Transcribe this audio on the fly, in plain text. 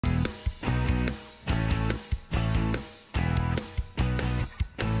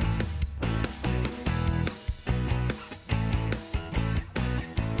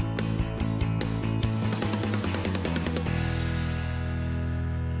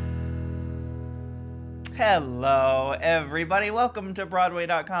Hello, everybody. Welcome to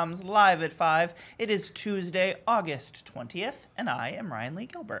Broadway.com's Live at 5. It is Tuesday, August 20th, and I am Ryan Lee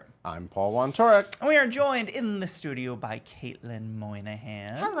Gilbert. I'm Paul Wontorek. And we are joined in the studio by Caitlin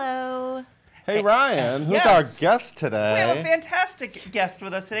Moynihan. Hello. Hey, Ryan, who's yes. our guest today? We have a fantastic guest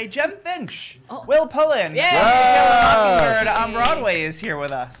with us today, Jem Finch. Will Pullen. Yes. Mockingbird on Broadway is here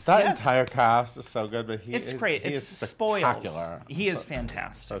with us. That entire cast is so good, but it's great. It's spectacular. He is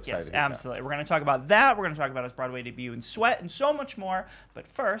fantastic. So excited. Yes, absolutely. We're going to talk about that. We're going to talk about his Broadway debut in Sweat and so much more. But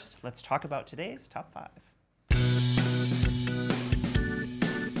first, let's talk about today's Top 5.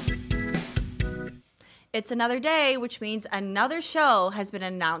 It's another day, which means another show has been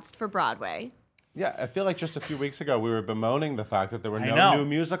announced for Broadway. Yeah, I feel like just a few weeks ago we were bemoaning the fact that there were no new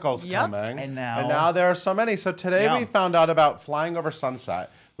musicals coming. And now there are so many. So today we found out about Flying Over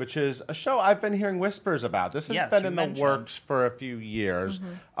Sunset, which is a show I've been hearing whispers about. This has been in the works for a few years,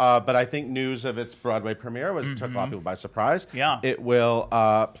 but I think news of its Broadway premiere took a lot of people by surprise. Yeah. It will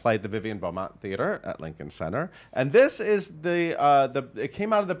play the Vivian Beaumont Theater at Lincoln Center. And this is it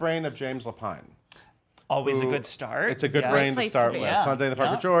came out of the brain of James Lapine. Always a good start. It's a good brain to start with. Yeah. Sunday in the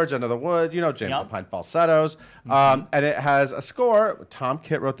Park with George, End of the Wood, James Lapine falsettos. And it has a score. Tom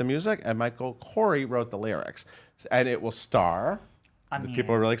Kitt wrote the music, and Michael Corey wrote the lyrics. And it will star,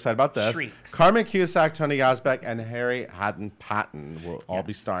 people are really excited about this, Shrieks. Carmen Cusack, Tony Yazbek, and Harry Haddon Patton will all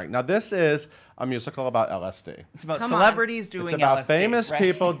be starring. Now, this is a musical about LSD. It's about celebrities doing LSD. It's about famous right?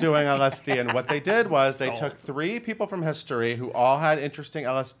 people doing LSD. And what they did was they took 3 people from history who all had interesting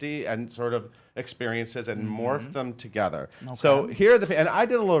LSD and sort of experiences and morphed them together. Okay. So here are and I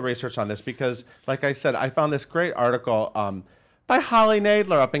did a little research on this because, like I said, I found this great article by Holly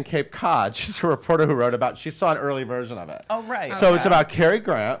Nadler up in Cape Cod. She's a reporter who wrote about, she saw an early version of it. Oh, right. So it's about Cary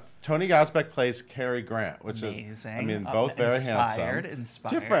Grant. Tony Yazbek plays Cary Grant, which amazing. is, both very handsome.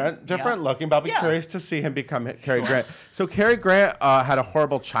 Inspired. Different looking, but I'll be curious to see him become Cary Grant. So Cary Grant had a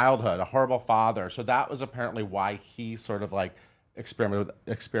horrible childhood, a horrible father. So that was apparently why he sort of like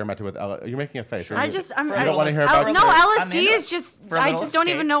experimented with LSD. You're making a face. Sure. I don't want to hear about no, LSD is just, I just don't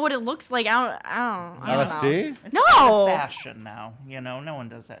escape. even know what it looks like. I don't LSD? It's No. kind of fashion now. No one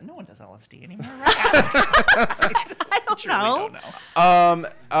does that. No one does LSD anymore. I don't know. Don't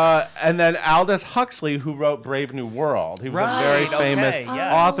know. And then Aldous Huxley, who wrote Brave New World. He was a very famous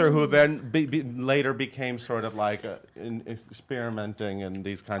author who then later became sort of like experimenting in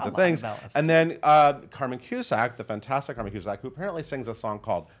these kinds of things. And then Carmen Cusack, the fantastic Carmen Cusack, who apparently sings a song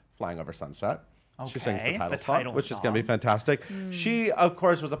called Flying Over Sunset. She sings the title song, which is going to be fantastic. She, of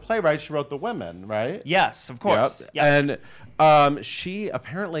course, was a playwright. She wrote The Women, right? Yes, of course. Yep. Yes. And she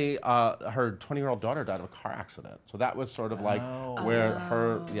apparently, her 20-year-old daughter died of a car accident. So that was sort of like where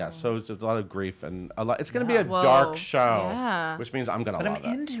her, so there's a lot of grief and a lot. It's going to be a dark show, which means I'm going to love it.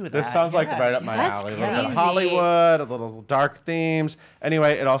 I'm into that. This sounds like right up my alley. A little bit of crazy. Hollywood, a little dark themes.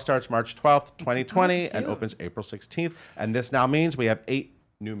 Anyway, it all starts March 12th, 2020, and opens April 16th. And this now means we have 8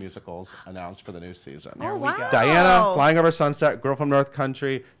 new musicals announced for the new season. Oh, wow. Diana, Flying Over Sunset, Girl from North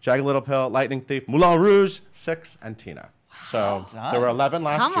Country, Jagged Little Pill, Lightning Thief, Moulin Rouge, Six, and Tina. So there were 11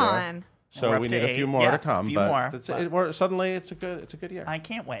 last year. So we need a few more to come. Suddenly it's a good year. I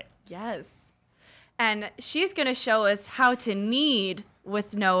can't wait. Yes. And she's going to show us how to knead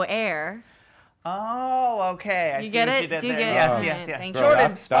with no air. Oh, okay. You get it? Do you get Yes, it? yes, yes. Thank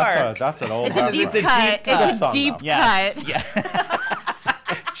Jordan Sparks. That's an old It's a deep cut. It's a deep cut. Yeah.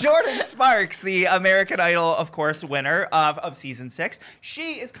 Jordan Sparks, the American Idol, of course, winner of season 6.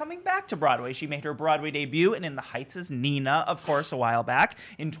 She is coming back to Broadway. She made her Broadway debut in The Heights as Nina, of course, a while back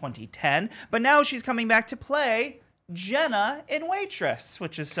in 2010. But now she's coming back to play Jenna in Waitress,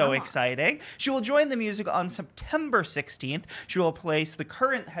 which is so exciting. She will join the musical on September 16th. She will place the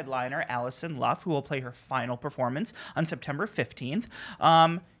current headliner, Allison Luff, who will play her final performance on September 15th.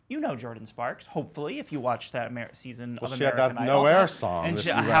 You know Jordan Sparks, hopefully, if you watched that season of American Idol. She had that No Air song. And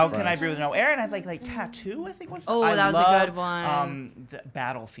How Can I Breathe with No Air? And I like Tattoo, I think was. Oh, that was a good one.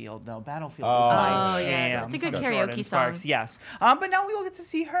 Battlefield, though. Battlefield was my jam. Yeah. It's a good Jordan karaoke Sparks, song. yes. But now we will get to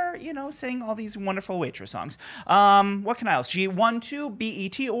see her, sing all these wonderful Waitress songs. What can I else? She won 2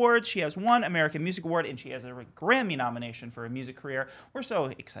 BET Awards. She has 1 American Music Award, and she has a Grammy nomination for her music career. We're so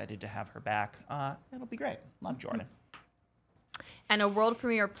excited to have her back. It'll be great. Love Jordan. And a world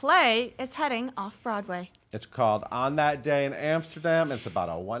premiere play is heading off Broadway. It's called On That Day in Amsterdam. It's about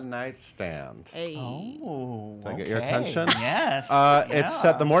a one-night stand. Hey. Oh, Did I get your attention? Yes. It's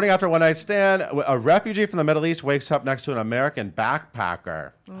set the morning after a one-night stand. A refugee from the Middle East wakes up next to an American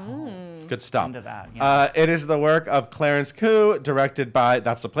backpacker. Good stuff. Into that, it is the work of Clarence Koo,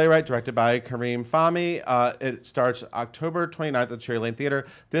 that's the playwright, directed by Kareem Fahmy. It starts October 29th at the Cherry Lane Theater.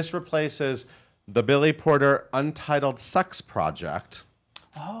 This replaces the Billy Porter Untitled Sex Project.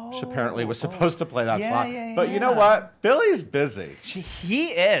 Which apparently was supposed to play that slot. But you know what? Billy's busy.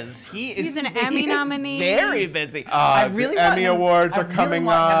 He is. He's an Emmy nominee. Very busy. The Emmy Awards are coming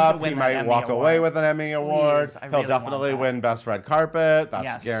up. He might walk away with an Emmy Award. He'll definitely win Best Red Carpet.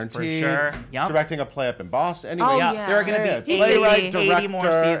 That's guaranteed. For sure. He's directing a play up in Boston. Anyway, there are going to be playwright, 80 more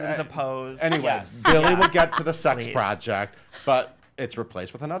seasons of Pose. Anyway, Billy will get to the Sex Project, but it's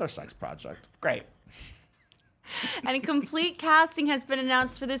replaced with another Sex Project. Great. And a complete casting has been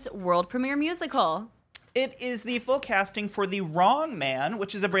announced for this world premiere musical. It is the full casting for The Wrong Man,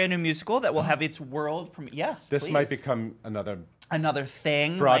 which is a brand new musical that will have its world premiere. Yes, this might become another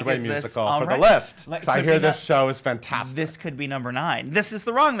thing. Broadway musical for the list. I hear this show is fantastic. This could be number 9. This is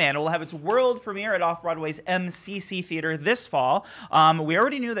The Wrong Man. It will have its world premiere at Off-Broadway's MCC Theater this fall. We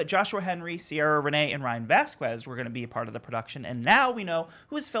already knew that Joshua Henry, Sierra Renee, and Ryan Vasquez were going to be a part of the production, and now we know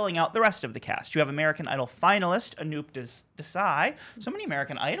who is filling out the rest of the cast. You have American Idol finalist Anoop Desai. So many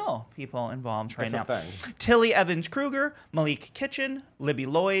American Idol people involved right now. Tilly Evans Kruger, Malik Kitchen, Libby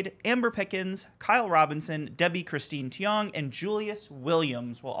Lloyd, Amber Pickens, Kyle Robinson, Debbie Christine Tiong, and Julius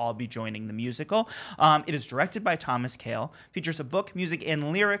Williams will all be joining the musical. It is directed by Thomas Kail, features a book, music,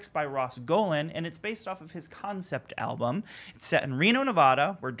 and lyrics by Ross Golan, and it's based off of his concept album. It's set in Reno,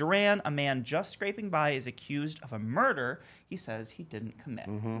 Nevada, where Duran, a man just scraping by, is accused of a murder he says he didn't commit.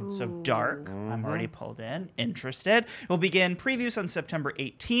 So dark. I'm already pulled in. Interested. It will begin previews on September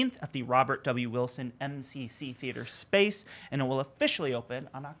 18th at the Robert W. Wilson MCC Theater Space, and it will officially open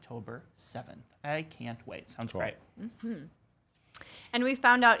on October 7th. I can't wait. Sounds great. And we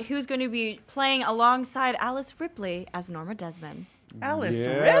found out who's going to be playing alongside Alice Ripley as Norma Desmond. Alice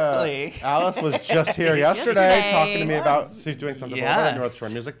Ripley. Alice was just here yesterday talking to me about she's doing something at North Shore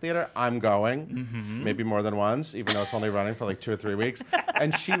Music Theater. I'm going, maybe more than once, even though it's only running for like 2 or 3 weeks.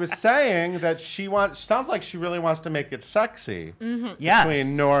 And she was saying that sounds like she really wants to make it sexy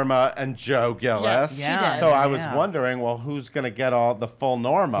between Norma and Joe Gillis. Yes, so I was wondering, well, who's going to get all the full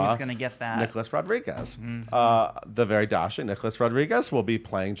Norma? Who's going to get that? Nicholas Rodriguez. The very dashing Nicholas Rodriguez will be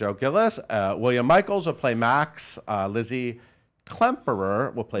playing Joe Gillis. William Michaels will play Max. Lizzie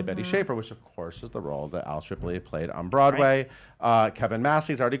Klemperer will play Betty Schaefer, which of course is the role that Alice Ripley played on Broadway. Kevin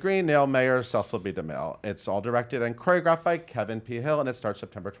Massey's Artie Green, Neil Mayer, Cecil B. DeMille. It's all directed and choreographed by Kevin P. Hill, and it starts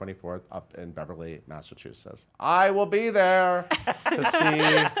September 24th up in Beverly, Massachusetts. I will be there to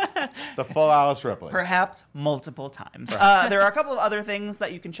see the full Alice Ripley. Perhaps multiple times. There are a couple of other things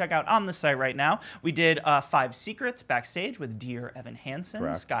that you can check out on the site right now. We did 5 Secrets backstage with Dear Evan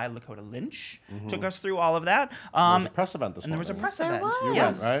Hansen. Sky Lakota Lynch took us through all of that. There was a press event this morning. There was a press event. You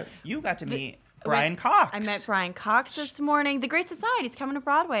went, right? You got to meet Brian Cox. I met Brian Cox this morning. The Great Society's coming to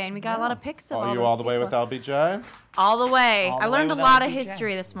Broadway, and we got a lot of pics of all you all the way with LBJ? All the way. I learned a lot of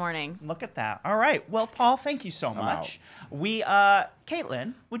history this morning. Look at that. All right. Well, Paul, thank you so much.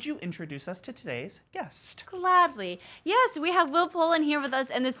 Caitlin, would you introduce us to today's guest? Gladly. Yes, we have Will Pullen here with us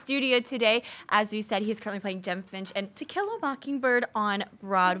in the studio today. As we said, he's currently playing Jem Finch and To Kill a Mockingbird on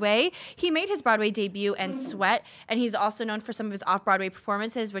Broadway. He made his Broadway debut in Sweat, and he's also known for some of his off-Broadway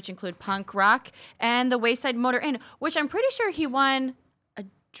performances, which include Punk Rock and The Wayside Motor Inn, which I'm pretty sure he won a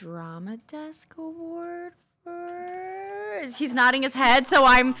Drama Desk Award for. He's nodding his head, so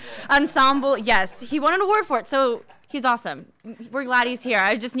I'm ensemble. Yes, he won an award for it, so he's awesome. We're glad he's here.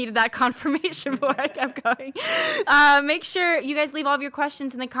 I just needed that confirmation before I kept going. Make sure you guys leave all of your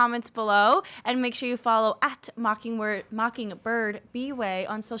questions in the comments below, and make sure you follow at Mockingbird Bway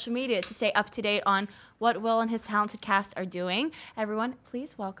on social media to stay up to date on what Will and his talented cast are doing. Everyone,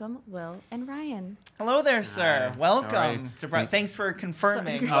 please welcome Will and Ryan. Hello there, sir. Welcome to Broadway. Thanks for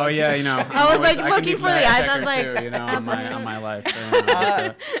confirming. Oh yeah, you know. I was like looking for the eyes. I was like, too, you know, on my life.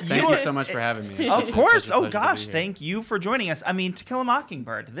 Thank you so much for having me. Of course. Oh gosh, thank you for joining us. I mean, To Kill a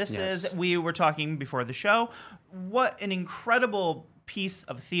Mockingbird. This is. We were talking before the show. What an incredible piece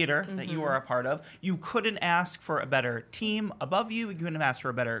of theater that you are a part of. You couldn't ask for a better team above you. You couldn't ask for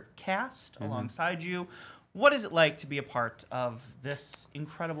a better cast alongside you. What is it like to be a part of this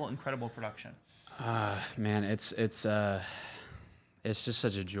incredible, incredible production? Man, it's just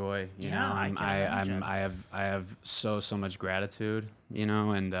such a joy. You know, I have so much gratitude. You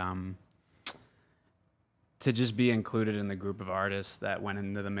know, and to just be included in the group of artists that went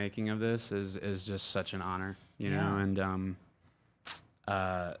into the making of this is just such an honor. You know, and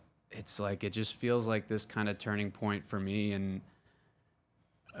it's like, it just feels like this kind of turning point for me, and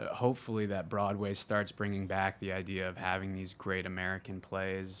hopefully that Broadway starts bringing back the idea of having these great American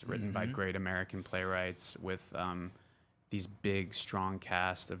plays written by great American playwrights with these big, strong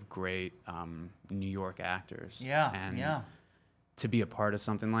cast of great New York actors. to be a part of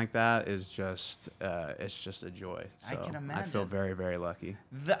something like that is just it's just a joy. So I can imagine. I feel very, very lucky.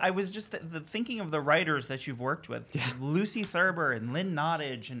 I was just thinking of the writers that you've worked with, Lucy Thurber and Lynn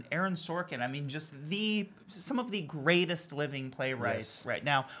Nottage and Aaron Sorkin. I mean, just some of the greatest living playwrights right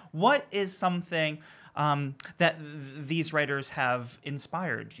now. What is something that these writers have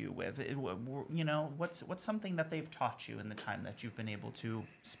inspired you with? You know, what's something that they've taught you in the time that you've been able to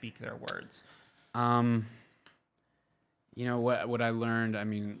speak their words? You know what I learned. I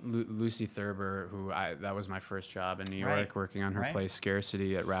mean, Lucy Thurber, that was my first job in New York, working on her play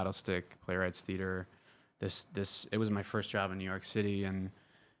Scarcity at Rattlestick Playwrights Theater. It was my first job in New York City, and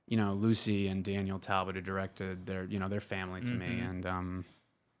you know, Lucy and Daniel Talbot, who directed, they're family to me, and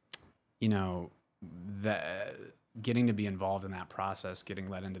you know, getting to be involved in that process, getting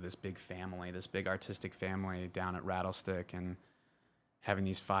let into this big family, this big artistic family down at Rattlestick, and having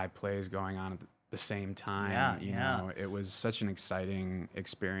these 5 plays going on at the same time, you know, it was such an exciting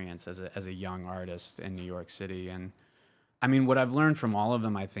experience as a young artist in New York City. And I mean, what I've learned from all of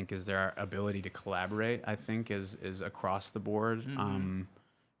them, I think, is their ability to collaborate, I think, is across the board.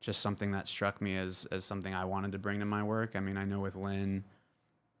 Just something that struck me as something I wanted to bring to my work. I mean, I know with Lynn,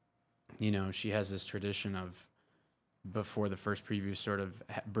 you know, she has this tradition of, before the first preview, sort of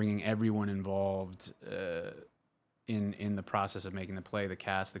bringing everyone involved in the process of making the play, the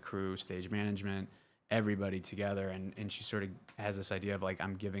cast, the crew, stage management, everybody together, and she sort of has this idea of like,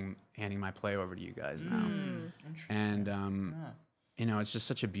 I'm handing my play over to you guys now. And you know, it's just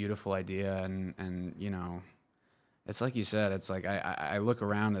such a beautiful idea, and you know, it's like you said, it's like I look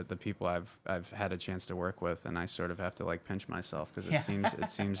around at the people I've had a chance to work with, and I sort of have to like pinch myself, because it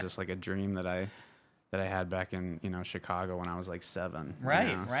seems just like a dream that I had back in, you know, Chicago when I was like 7. Right,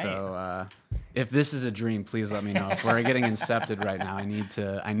 you know? right. So if this is a dream, please let me know. If we're getting incepted right now, I need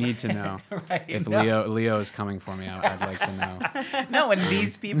to know. If Leo is coming for me, I'd like to know. No, and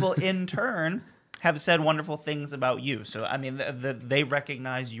these people in turn have said wonderful things about you. So I mean, they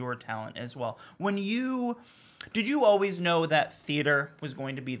recognize your talent as well. Did you always know that theater was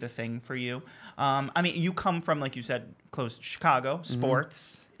going to be the thing for you? I mean, you come from, like you said, close to Chicago.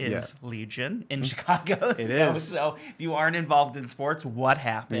 Sports is legion in Chicago. It is. So if you aren't involved in sports, what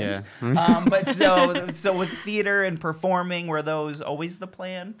happened? But so was theater and performing, were those always the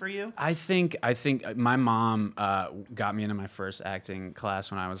plan for you? I think my mom got me into my first acting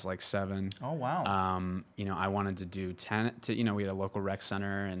class when I was like 7. Oh wow. You know, I wanted to do you know, we had a local rec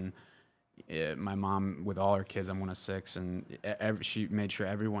center, and my mom, with all her kids, I'm one of 6, and she made sure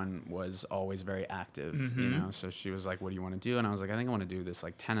everyone was always very active, you know. So she was like, "What do you want to do?" And I was like, "I think I want to do this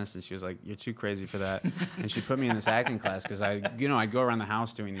like tennis." And she was like, "You're too crazy for that." And she put me in this acting class because I'd go around the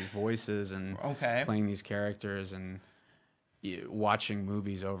house doing these voices and playing these characters and watching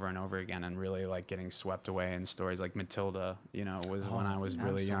movies over and over again, and really like getting swept away in stories like Matilda. You know, was when I was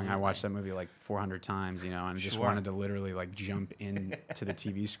really young. I watched that movie like 400 times, you know, and just wanted to literally like jump into the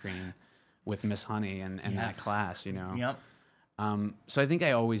TV screen with Miss Honey and that class, you know. So I think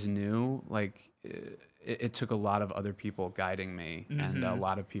I always knew, like, it took a lot of other people guiding me and a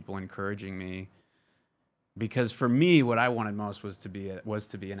lot of people encouraging me, because for me, what I wanted most was to be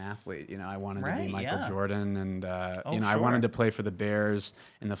an athlete. You know, I wanted to be Michael Jordan, and you know, I wanted to play for the Bears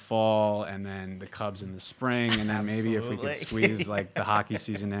in the fall, and then the Cubs in the spring, and then maybe if we could squeeze like the hockey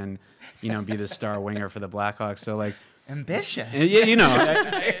season in, you know, be the star winger for the Blackhawks. So like, ambitious. Yeah, you know,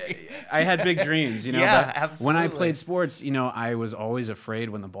 I had big dreams, you know. Yeah, but absolutely. when I played sports, you know, I was always afraid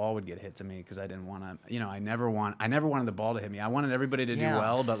when the ball would get hit to me, because I didn't want to, you know, I never wanted the ball to hit me. I wanted everybody to do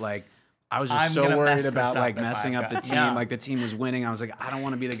well, but like, I was just so worried about like messing up the team. Like the team was winning. I was like, I don't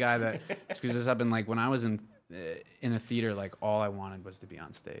want to be the guy that screws this up. And like when I was in a theater, like all I wanted was to be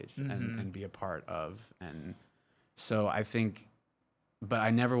on stage and be a part of. And so I think, but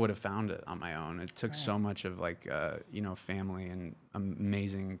I never would have found it on my own. It took so much of like, you know, family and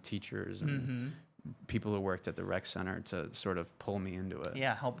amazing teachers and people who worked at the rec center to sort of pull me into it.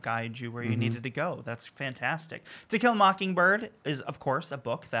 Yeah, help guide you where you needed to go. That's fantastic. To Kill a Mockingbird is, of course, a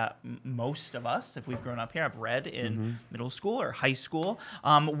book that most of us, if we've grown up here, have read in middle school or high school.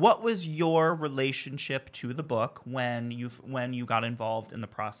 What was your relationship to the book when you got involved in the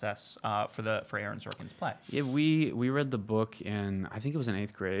process for Aaron Sorkin's play? Yeah, we read the book in, I think it was in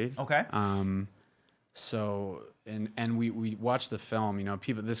 8th grade. Okay. So and we watched the film. You know,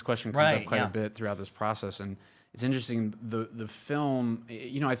 this question comes up quite a bit throughout this process, and it's interesting. The film,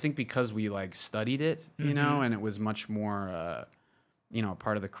 you know, I think because we like studied it, you know, and it was much more, you know,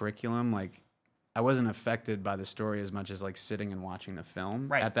 part of the curriculum. Like, I wasn't affected by the story as much as like sitting and watching the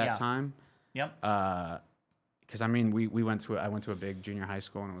film at that time. Yep. Because I mean, I went to a big junior high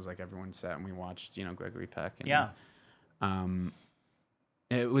school, and it was like everyone sat and we watched, you know, Gregory Peck. And,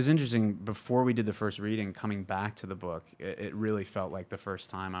 it was interesting. Before we did the first reading, coming back to the book, it really felt like the first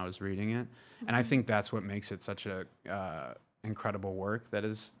time I was reading it. And I think that's what makes it such a incredible work that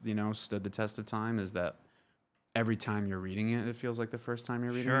has, stood the test of time, is that every time you're reading it, it feels like the first time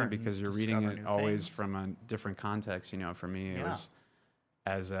you're reading it, because you're reading it always from a different context. For me, it was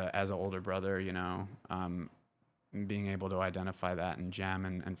as an older brother, being able to identify that in Jem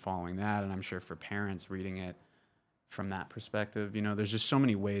and following that. And I'm sure for parents reading it from that perspective, there's just so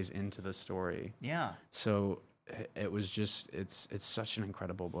many ways into the story. Yeah. So it was just, it's such an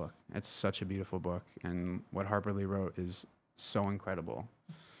incredible book. It's such a beautiful book. And what Harper Lee wrote is so incredible.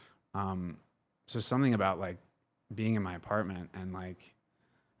 So something about like being in my apartment and like,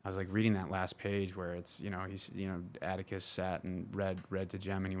 I was like reading that last page where it's, he's, Atticus sat and read to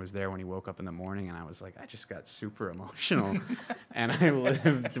Jem, and he was there when he woke up in the morning, and I was like, I just got super emotional. And I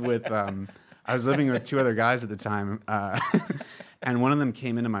was living with two other guys at the time, and one of them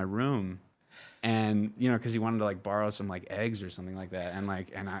came into my room, and because he wanted to like borrow some like eggs or something like that, and I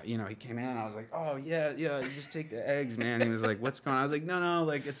he came in and I was like, oh yeah, just take the eggs, man. He was like, what's going on? I was like, no,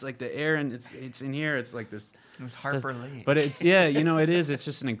 like it's like the air and it's in here. It's like this. It was Harper Lee. But it's it is. It's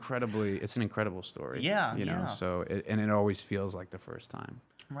just an incredible story. Yeah. So it always feels like the first time.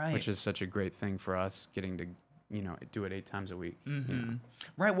 Right. Which is such a great thing for us, getting to do it 8 times a week. Mm-hmm.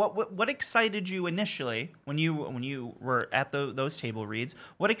 Right. What excited you initially when you were at those table reads?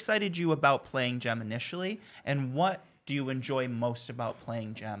 What excited you about playing Jem initially, and what do you enjoy most about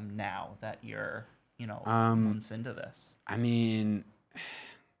playing Jem now that you're months into this? I mean,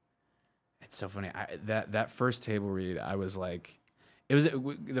 it's so funny. That first table read, I was like,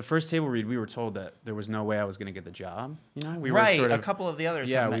 the first table read. We were told that there was no way I was going to get the job. We were sort of, a couple of the others.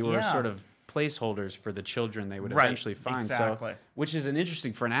 We were sort of placeholders for the children they would eventually find. Exactly. So, which is an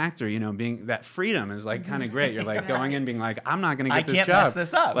interesting for an actor, being that freedom is like kind of great. You're like going in being like, I'm not going to get this job. I can't mess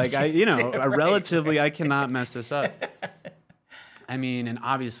this up. Like relatively, I cannot mess this up. I mean, and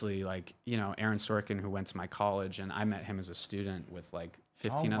obviously, like Aaron Sorkin, who went to my college, and I met him as a student with like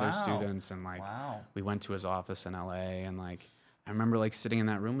 15 other students, and like we went to his office in LA, and like I remember like sitting in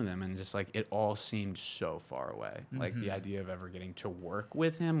that room with him, and just like it all seemed so far away. Like the idea of ever getting to work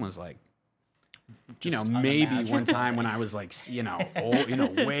with him was like, maybe one time when I was like, old,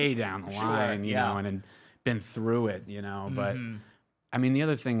 way down the line, and had been through it, but I mean, the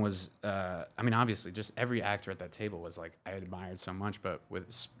other thing was, obviously just every actor at that table was like, I admired so much, but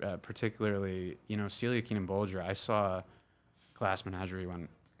with particularly, Celia Keenan Bolger, I saw Glass Menagerie when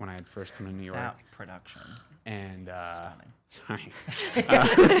I had first come to New York. That production. And, sorry. This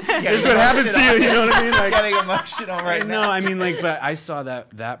is what happens to you, you know what I mean? Like, getting emotional right now. No, I mean, like, but I saw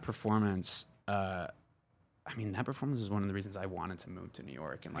that performance. That performance was one of the reasons I wanted to move to New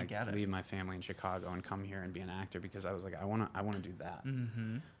York and like leave my family in Chicago and come here and be an actor, because I was like, I want to do that.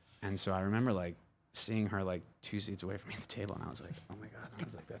 Mm-hmm. And so I remember like seeing her like 2 seats away from me at the table, and I was like, oh my God. And I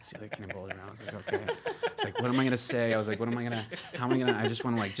was like, that's Celia Keenan Bolger. And I was like, okay. It's like, what am I gonna say? I was like, how am I gonna? I just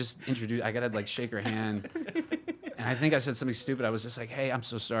want to like just introduce. I gotta like shake her hand. And I think I said something stupid. I was just like, hey, I'm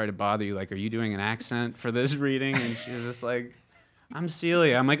so sorry to bother you. Like, are you doing an accent for this reading? And she was just like, I'm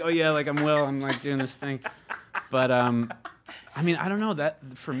Celia. I'm like, oh yeah, like I'm Will. I'm like doing this thing. But I don't know, that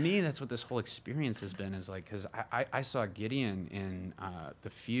for me, that's what this whole experience has been, is like, because I saw Gideon in The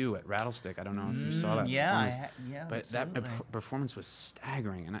Few at Rattlestick. I don't know if you saw that performance. But absolutely. That performance was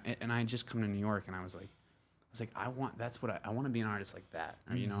staggering, and I had just come to New York, and I was like, I want to be an artist like that,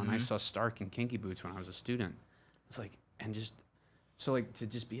 or, And I saw Stark and Kinky Boots when I was a student. It's like, and just. So like to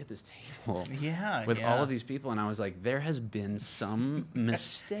just be at this table with all of these people, and I was like, there has been some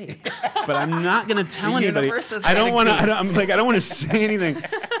mistake, but I'm not gonna tell anybody. I don't want to say anything,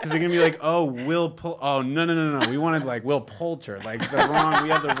 because they're gonna be like, oh, no. We wanted like Will Poulter, like we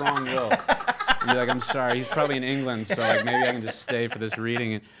have the wrong Will. And be like, I'm sorry, he's probably in England, so like maybe I can just stay for this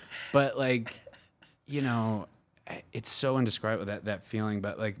reading. But like, it's so indescribable, that feeling.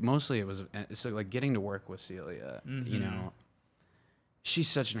 But like mostly it was so like getting to work with Celia, she's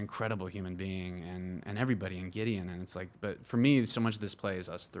such an incredible human being, and everybody in Gideon, and it's like, but for me, so much of this play is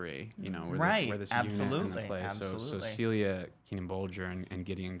us three, we're this unit in the play. So Celia Keenan Bolger and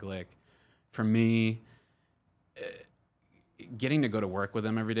Gideon Glick, for me, getting to go to work with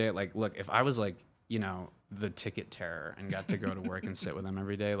them every day, like, look, if I was like, the ticket terror and got to go to work and sit with them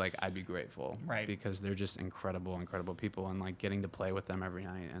every day, like I'd be grateful, right? Because they're just incredible people, and like getting to play with them every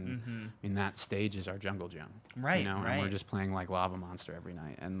night. And I mean, that stage is our jungle gym, right? You know, right. And we're just playing like Lava Monster every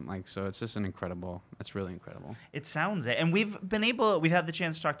night, and like so it's just it's really incredible. It sounds it, and we've had the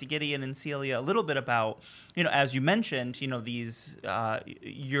chance to talk to Gideon and Celia a little bit about, you know, as you mentioned, you know, these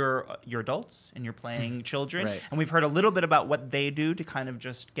you're adults and you're playing children, right. And we've heard a little bit about what they do to kind of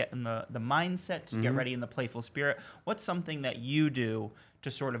just get in the mindset, to get ready in the playful spirit. What's something that you do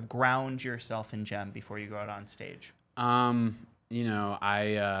to sort of ground yourself in Gem before you go out on stage? You know,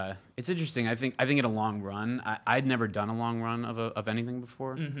 it's interesting. I think in a long run, I'd never done a long run of anything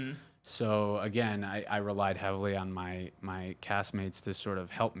before. So again, I relied heavily on my castmates to sort of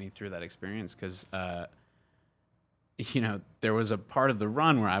help me through that experience, because you know, there was a part of the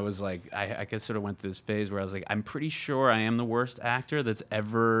run where I was like, I sort of went through this phase where I was like, I'm pretty sure I am the worst actor that's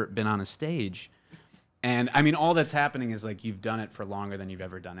ever been on a stage. And I mean, all that's happening is like you've done it for longer than you've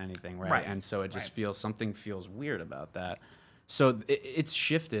ever done anything, right? And so it just something feels weird about that. So it's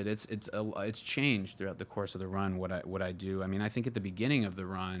shifted. It's changed throughout the course of the run. What I do. I mean, I think at the beginning of the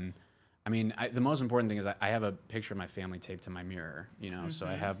run, I mean, the most important thing is I have a picture of my family taped to my mirror. You know, so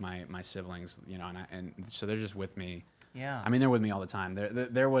I have my siblings. You know, and so they're just with me. Yeah. I mean, they're with me all the time.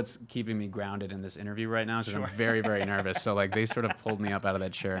 They're what's keeping me grounded in this interview right now, because I'm very, very nervous. So like they sort of pulled me up out of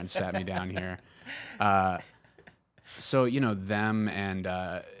that chair and sat me down here. So, you know, them and,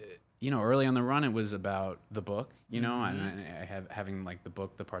 you know, early on the run, it was about the book, you know, and I having like the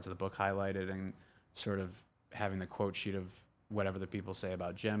parts of the book highlighted, and sort of having the quote sheet of whatever the people say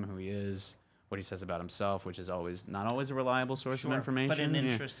about Jim, who he is, what he says about himself, which is not always a reliable source of information. But an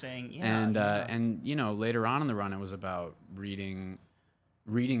interesting, and you know, later on in the run, it was about reading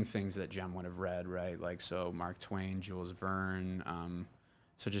things that Jem would have read, right? Like, so Mark Twain, Jules Verne,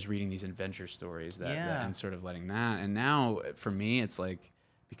 so just reading these adventure stories and sort of letting that. And now for me, it's like,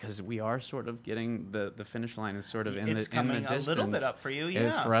 because we are sort of getting the finish line is sort of in the distance. A little bit up for you, yeah.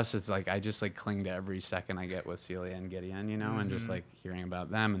 It's for us, it's like I just like cling to every second I get with Celia and Gideon, you know, and just like hearing about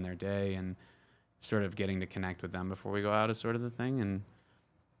them and their day, and sort of getting to connect with them before we go out is sort of the thing. And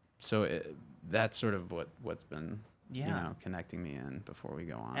so that's sort of what's been, you know, connecting me in before we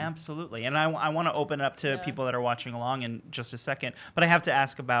go on. Absolutely. And I want to open it up to people that are watching along in just a second, but I have to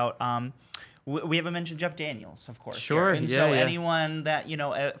ask about, we haven't mentioned Jeff Daniels, of course. Sure. And so anyone that, you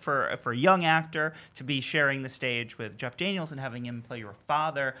know, for a young actor to be sharing the stage with Jeff Daniels and having him play your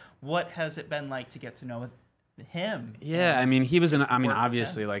father, what has it been like to get to know him? Yeah, I mean, he was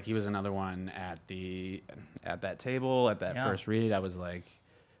obviously, like, he was another one at that table at that first read. I was like,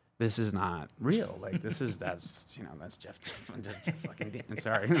 this is not real. Like, that's Jeff fucking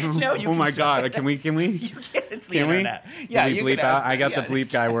sorry. No, you oh my God, can we? You can't. It's the internet. Yeah, you bleep out. I got the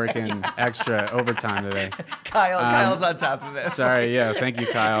bleep guy working extra overtime today. Kyle's on top of it. Sorry, yeah, thank you,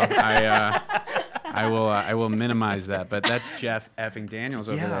 Kyle. I will minimize that, but that's Jeff effing Daniels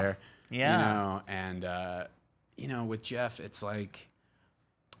over there. Yeah. You know, and you know, with Jeff, it's like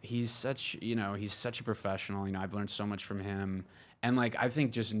he's such a professional. You know, I've learned so much from him. And like, I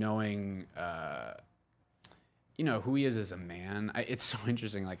think just knowing, you know, who he is as a man, it's so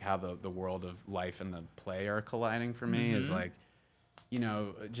interesting, like how the world of life and the play are colliding for me. Is like, you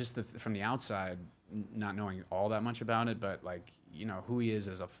know, just from the outside, not knowing all that much about it, but like, you know, who he is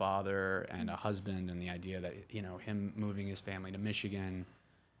as a father and a husband, and the idea that, you know, him moving his family to Michigan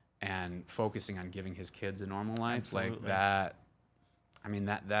and focusing on giving his kids a normal life. Absolutely. Like that. I mean,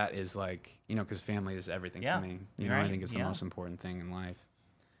 that is like, you know, because family is everything to me. You know, I think it's the most important thing in life.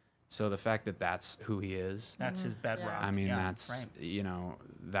 So the fact that that's who he is. That's his bedrock. I mean, that's, you know,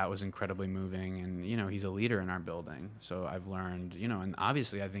 that was incredibly moving. And, you know, he's a leader in our building. So I've learned, you know, and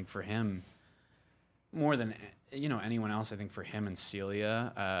obviously I think for him, more than, you know, anyone else, I think for him and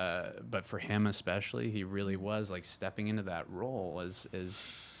Celia, but for him especially, he really was like stepping into that role as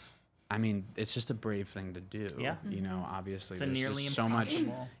I mean, it's just a brave thing to do. Yeah. You know, obviously it's there's just so much.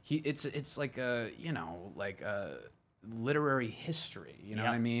 It's like a, you know, like a literary history. You know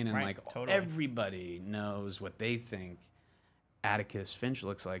what I mean? And like everybody knows what they think Atticus Finch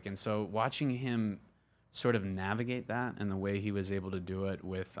looks like. And so watching him sort of navigate that and the way he was able to do it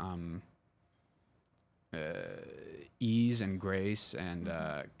with ease and grace and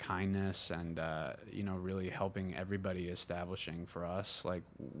kindness and you know, really helping everybody, establishing for us like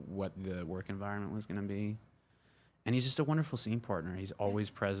what the work environment was going to be. And he's just a wonderful scene partner. He's always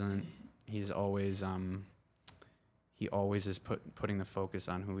present. He's always he always is putting the focus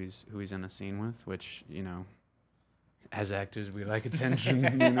on who he's in a scene with, which, you know, as actors we like attention,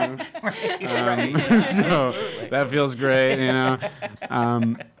 you know. So that feels great, you know.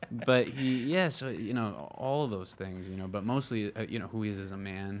 But so all of those things, but mostly who he is as a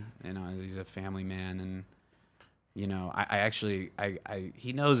man. He's a family man, and he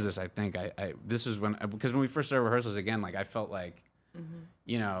knows this. I think this is because when we first started rehearsals again, like I felt like.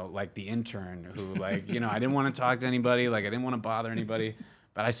 Like the intern who I didn't want to talk to anybody, like I didn't want to bother anybody,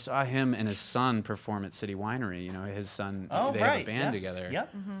 but I saw him and his son perform at City Winery. His son, they have a band together.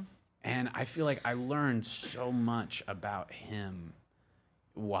 Yep. And I feel like I learned so much about him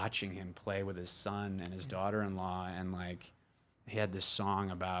watching him play with his son and his daughter-in-law, and like he had this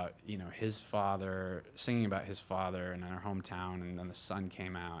song about his father, singing about his father in our hometown, and then the son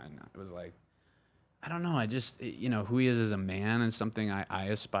came out, and it was like, I don't know. I just, who he is as a man is something I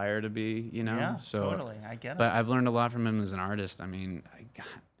aspire to be, Yeah, so, totally. I get it. But I've learned a lot from him as an artist. I mean,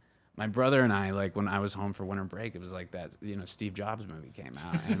 my brother and I, like when I was home for winter break, it was like that, Steve Jobs movie came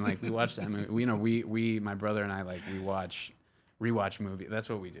out, and like we watched that movie. We my brother and I, like rewatch movies. That's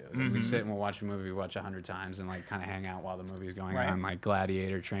what we do. Like, we sit and we'll watch a movie, we watch 100 times, and like kind of hang out while the movie's going on, like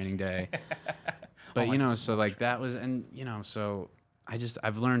Gladiator, Training Day. But so like that was, and so.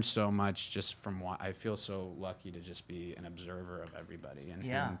 I've learned so much just from what I feel so lucky to just be an observer of everybody, and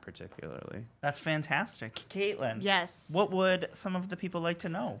him particularly. That's fantastic. Caitlin. Yes. What would some of the people like to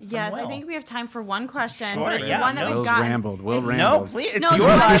know? Yes, I think we have time for one question, Sure, but it's the one that we've gotten. Will rambled. No, please, it's your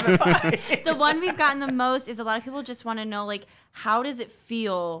Live at 5. The one we've gotten the most is a lot of people just want to know, like, how does it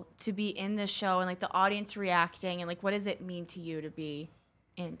feel to be in this show and like the audience reacting, and like what does it mean to you to be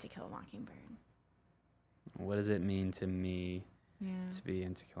in To Kill a Mockingbird? What does it mean to me? To be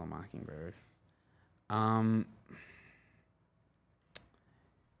in To Kill a Mockingbird. I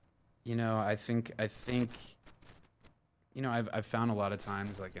think I've found a lot of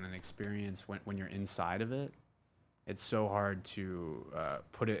times, like in an experience when you're inside of it, it's so hard to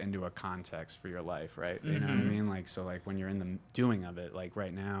put it into a context for your life, right? You know what I mean? Like, so like when you're in the doing of it, like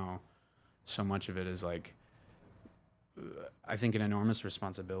right now, so much of it is like, I think an enormous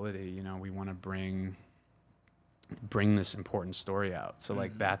responsibility. We want to bring this important story out. So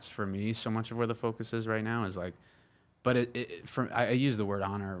like that's for me so much of where the focus is right now is like, but I used the word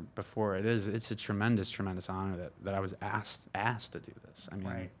honor before. It's a tremendous honor that I was asked to do this. I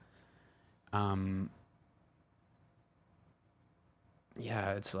mean,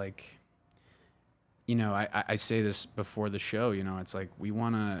 it's like, I say this before the show, it's like we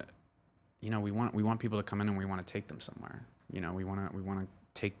want people to come in and we want to take them somewhere. We want to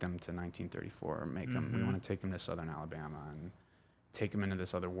take them to 1934 or make them, we want to take them to Southern Alabama and take them into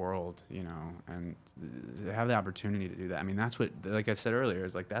this other world, and have the opportunity to do that. I mean, that's what, like I said earlier,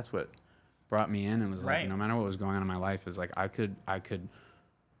 is like, that's what brought me in, and was like, no matter what was going on in my life, is like, I could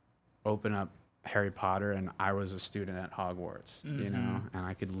open up Harry Potter and I was a student at Hogwarts, and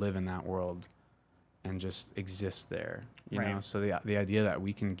I could live in that world and just exist there, you know? So the idea that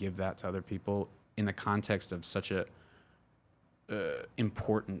we can give that to other people in the context of such a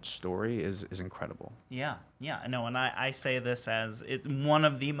important story is incredible. Yeah, no, and I say this as one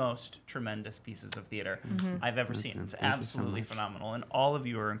of the most tremendous pieces of theater I've ever seen. It's absolutely phenomenal, and all of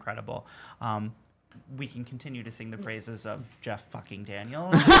you are incredible. We can continue to sing the praises of Jeff fucking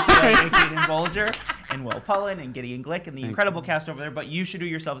Daniels, Hayden Bolger, and Will Pullen, and Gideon Glick, and the incredible cast over there. But you should do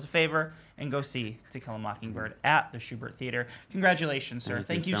yourselves a favor and go see To Kill a Mockingbird at the Schubert Theater. Congratulations, sir.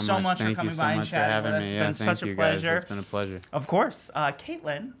 Thank you so much for coming by and chatting with us. It's been such a pleasure. It's been a pleasure. Of course.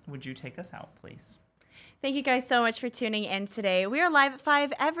 Caitlin, would you take us out, please? Thank you guys so much for tuning in today. We are live at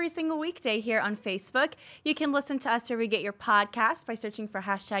 5 every single weekday here on Facebook. You can listen to us wherever you get your podcast by searching for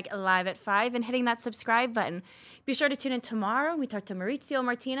 #LiveAt5 and hitting that subscribe button. Be sure to tune in tomorrow. We talk to Maurizio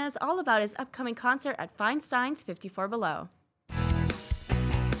Martinez all about his upcoming concert at Feinstein's 54 Below.